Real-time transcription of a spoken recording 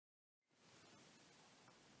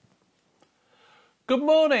Good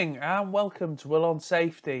morning and welcome to Will on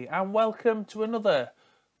Safety and welcome to another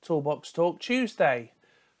Toolbox Talk Tuesday.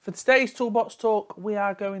 For today's Toolbox Talk we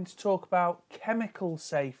are going to talk about chemical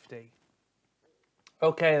safety.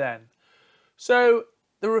 Okay then, so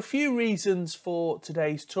there are a few reasons for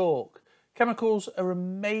today's talk. Chemicals are a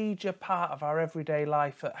major part of our everyday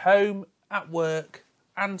life at home, at work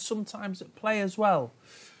and sometimes at play as well.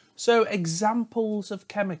 So examples of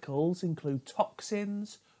chemicals include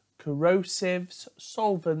toxins, corrosives,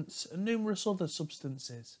 solvents and numerous other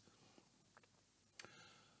substances.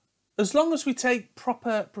 As long as we take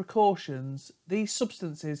proper precautions, these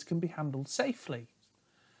substances can be handled safely.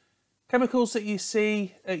 Chemicals that you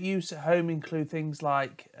see at use at home include things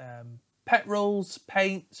like petrols,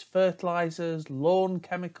 paints, fertilisers, lawn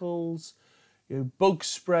chemicals, bug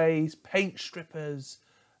sprays, paint strippers,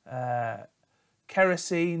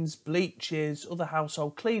 kerosenes, bleaches, other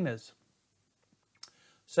household cleaners.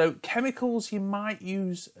 So chemicals you might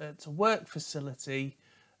use at a work facility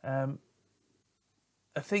are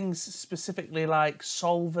things specifically like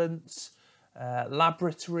solvents,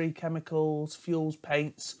 laboratory chemicals, fuels,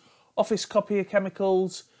 paints, office copier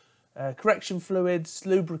chemicals, correction fluids,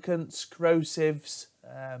 lubricants, corrosives,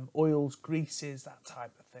 oils, greases, that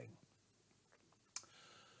type of thing.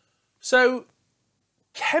 So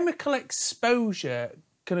chemical exposure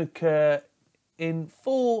can occur in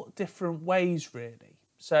 4 different ways really.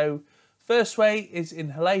 So first way is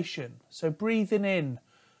inhalation, so breathing in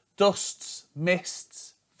dusts,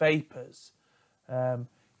 mists, vapours.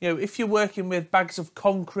 If you're working with bags of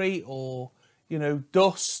concrete or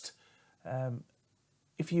dust,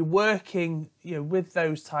 if you're working with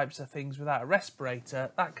those types of things without a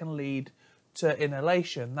respirator, that can lead to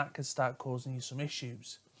inhalation. That can start causing you some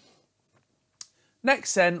issues.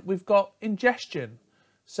 Next then, we've got ingestion.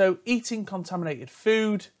 So eating contaminated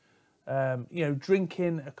food,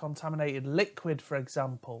 drinking a contaminated liquid, for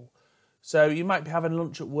example. So you might be having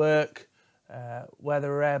lunch at work where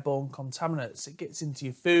there are airborne contaminants. It gets into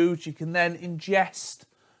your food. You can then ingest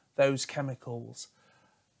those chemicals.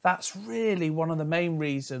 That's really one of the main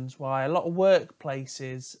reasons why a lot of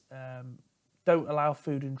workplaces don't allow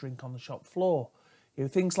food and drink on the shop floor.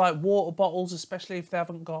 Things like water bottles, especially if they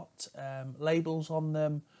haven't got labels on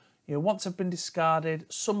them, once they've been discarded,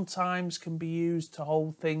 sometimes can be used to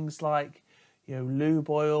hold things like lube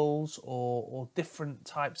oils or different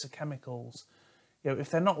types of chemicals. If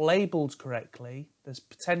they're not labelled correctly, there's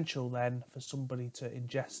potential then for somebody to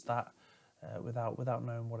ingest that without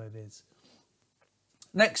knowing what it is.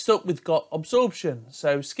 Next up, we've got absorption,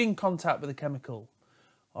 so skin contact with a chemical.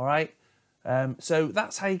 All right, so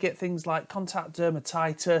that's how you get things like contact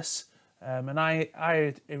dermatitis and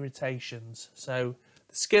eye irritations. So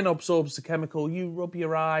the skin absorbs the chemical, you rub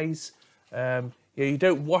your eyes, you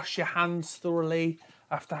don't wash your hands thoroughly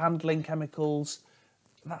after handling chemicals.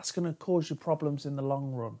 That's going to cause you problems in the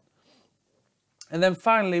long run. And then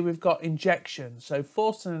finally, we've got injection, so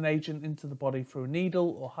forcing an agent into the body through a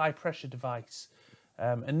needle or high pressure device.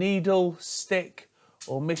 A needle, stick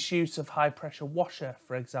or misuse of high pressure washer,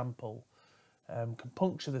 for example, can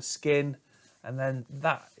puncture the skin, and then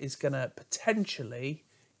that is going to potentially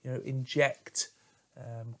inject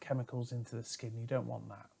chemicals into the skin. You don't want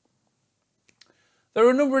that. There are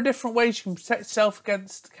a number of different ways you can protect yourself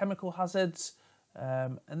against chemical hazards,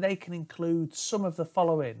 and they can include some of the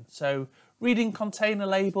following. So reading container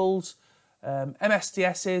labels,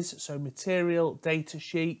 MSDSs, so material data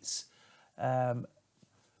sheets, and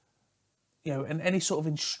any sort of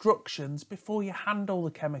instructions before you handle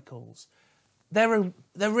the chemicals. They're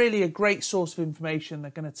really a great source of information. They're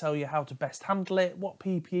going to tell you how to best handle it, what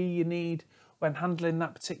PPE you need when handling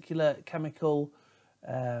that particular chemical,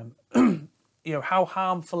 how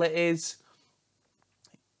harmful it is,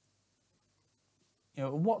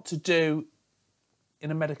 what to do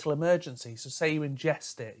in a medical emergency. So say you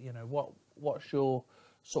ingest it, what's your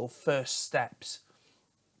sort of first steps.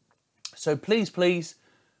 So please,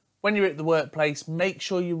 when you're at the workplace, make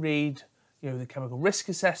sure you read, the chemical risk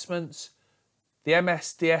assessments, the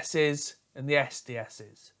MSDSs and the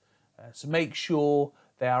SDSs. So make sure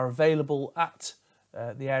they are available at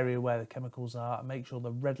the area where the chemicals are, and make sure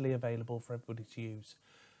they're readily available for everybody to use.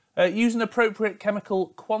 Using appropriate chemical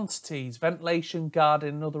quantities, ventilation, guarding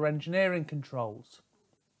and other engineering controls.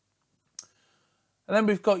 And then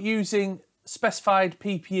we've got using specified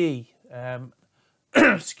PPE,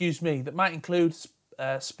 excuse me, that might include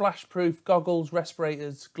splash-proof goggles,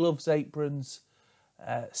 respirators, gloves, aprons,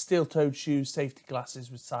 steel-toed shoes, safety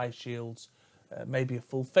glasses with side shields, maybe a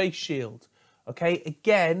full face shield. Okay,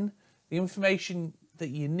 again, the information that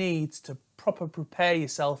you need to proper prepare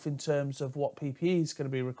yourself in terms of what PPE is going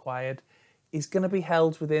to be required is going to be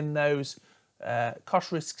held within those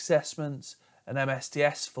cost risk assessments and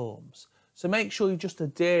MSDS forms. So make sure you're just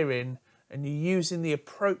adhering and you're using the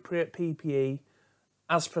appropriate PPE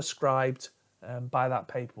as prescribed by that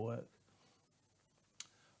paperwork.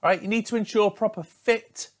 All right, you need to ensure proper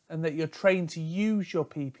fit and that you're trained to use your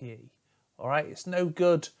PPE. All right, it's no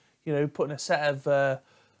good, you know, putting a set of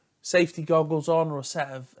safety goggles on or a set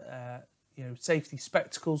of, you know, safety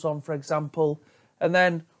spectacles on, for example. And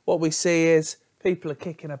then what we see is people are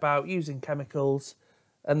kicking about using chemicals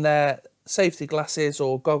and their safety glasses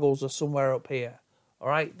or goggles are somewhere up here. All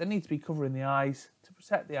right, they need to be covering the eyes to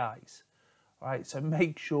protect the eyes. All right, so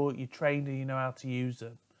make sure you're trained and you know how to use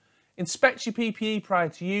them. Inspect your PPE prior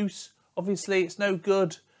to use. Obviously, it's no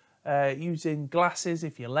good using glasses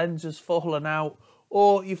if your lens has fallen out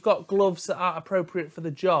or you've got gloves that aren't appropriate for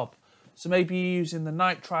the job. So maybe you're using the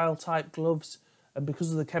nitrile type gloves, and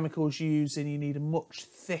because of the chemicals you're using, you need a much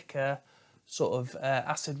thicker sort of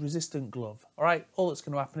acid resistant glove. All right, all that's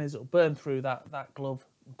going to happen is it'll burn through that glove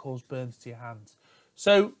and cause burns to your hands.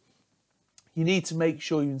 So you need to make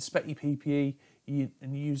sure you inspect your PPE and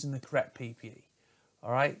you're using the correct PPE.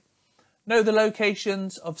 All right. Know the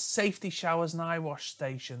locations of safety showers and eye wash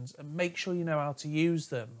stations and make sure you know how to use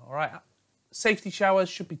them. All right. Safety showers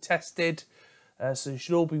should be tested, so they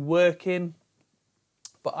should all be working.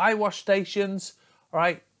 But eye wash stations, all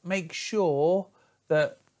right, make sure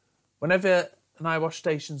that whenever an eye wash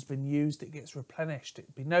station's been used, it gets replenished.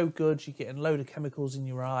 It'd be no good, you're getting a load of chemicals in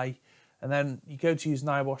your eye, and then you go to use an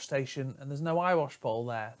eye wash station and there's no eye wash bowl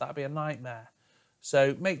there. That'd be a nightmare.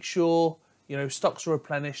 So make sure, you know, stocks are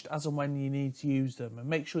replenished as and when you need to use them, and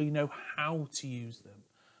make sure you know how to use them.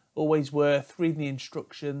 Always worth reading the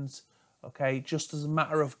instructions, okay, just as a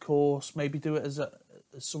matter of course. Maybe do it as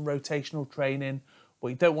some rotational training. What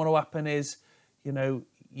you don't want to happen is, you know,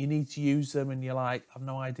 you need to use them and you're like, I've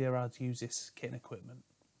no idea how to use this kit and equipment.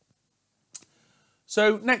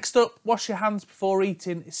 So next up, wash your hands before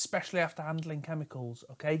eating, especially after handling chemicals,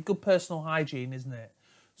 okay? Good personal hygiene, isn't it?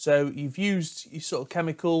 So you've used your sort of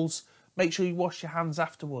chemicals, make sure you wash your hands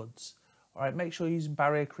afterwards. All right, make sure you're using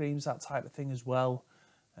barrier creams, that type of thing as well.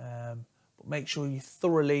 But make sure you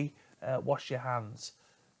thoroughly wash your hands,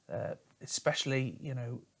 especially, you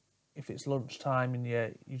know, if it's lunchtime and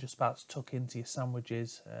you're just about to tuck into your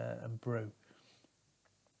sandwiches and brew.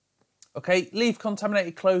 Okay, leave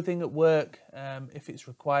contaminated clothing at work if it's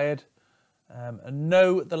required, and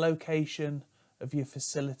know the location of your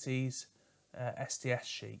facilities' STS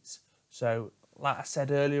sheets. So, like I said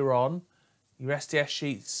earlier on, your STS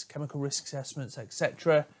sheets, chemical risk assessments,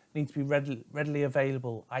 etc., need to be readily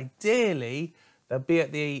available. Ideally, they'll be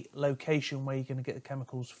at the location where you're going to get the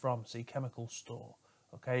chemicals from, so your chemical store,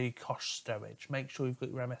 okay, your cost stowage. Make sure you've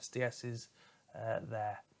got your MSDSs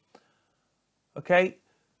there. Okay,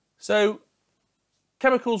 so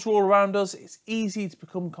chemicals are all around us. It's easy to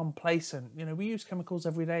become complacent. You know, we use chemicals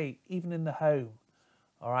every day, even in the home.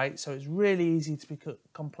 All right, so it's really easy to be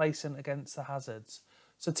complacent against the hazards.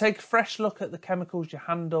 So take a fresh look at the chemicals you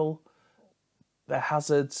handle, their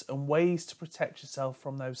hazards, and ways to protect yourself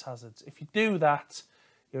from those hazards. If you do that,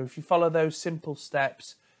 you know, if you follow those simple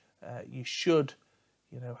steps, you should,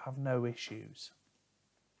 you know, have no issues.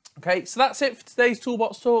 Okay, so that's it for today's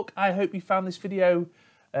Toolbox Talk. I hope you found this video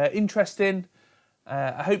interesting.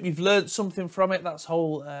 I hope you've learned something from it. That's the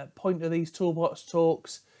whole point of these Toolbox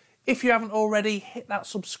Talks. If you haven't already, hit that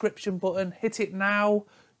subscription button. Hit it now.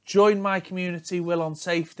 Join my community, Will on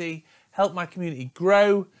Safety. Help my community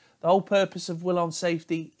grow. The whole purpose of Will on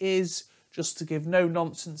Safety is just to give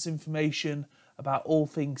no-nonsense information about all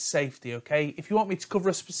things safety, okay? If you want me to cover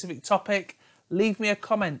a specific topic, leave me a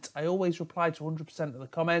comment. I always reply to 100% of the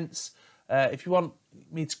comments. If you want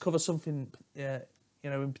me to cover something, you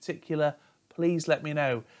know, in particular, please let me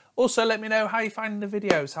know. Also, let me know how you're finding the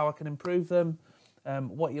videos, how I can improve them,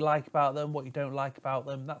 what you like about them, what you don't like about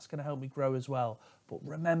them. That's going to help me grow as well. But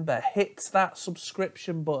remember, hit that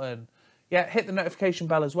subscription button. Yeah, hit the notification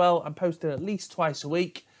bell as well. I'm posting at least twice a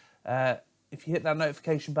week. If you hit that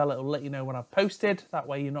notification bell, it'll let you know when I've posted. That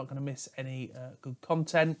way you're not going to miss any good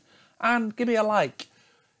content. And give me a like.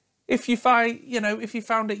 If you find, if you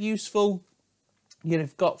found it useful,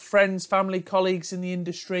 you've got friends, family, colleagues in the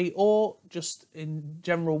industry, or just in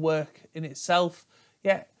general work in itself,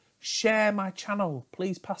 yeah, share my channel.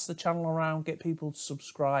 Please pass the channel around, get people to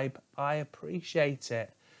subscribe. I appreciate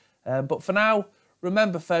it. But for now,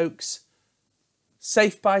 remember, folks,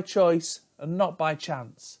 safe by choice and not by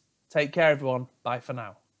chance. Take care, everyone. Bye for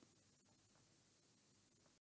now.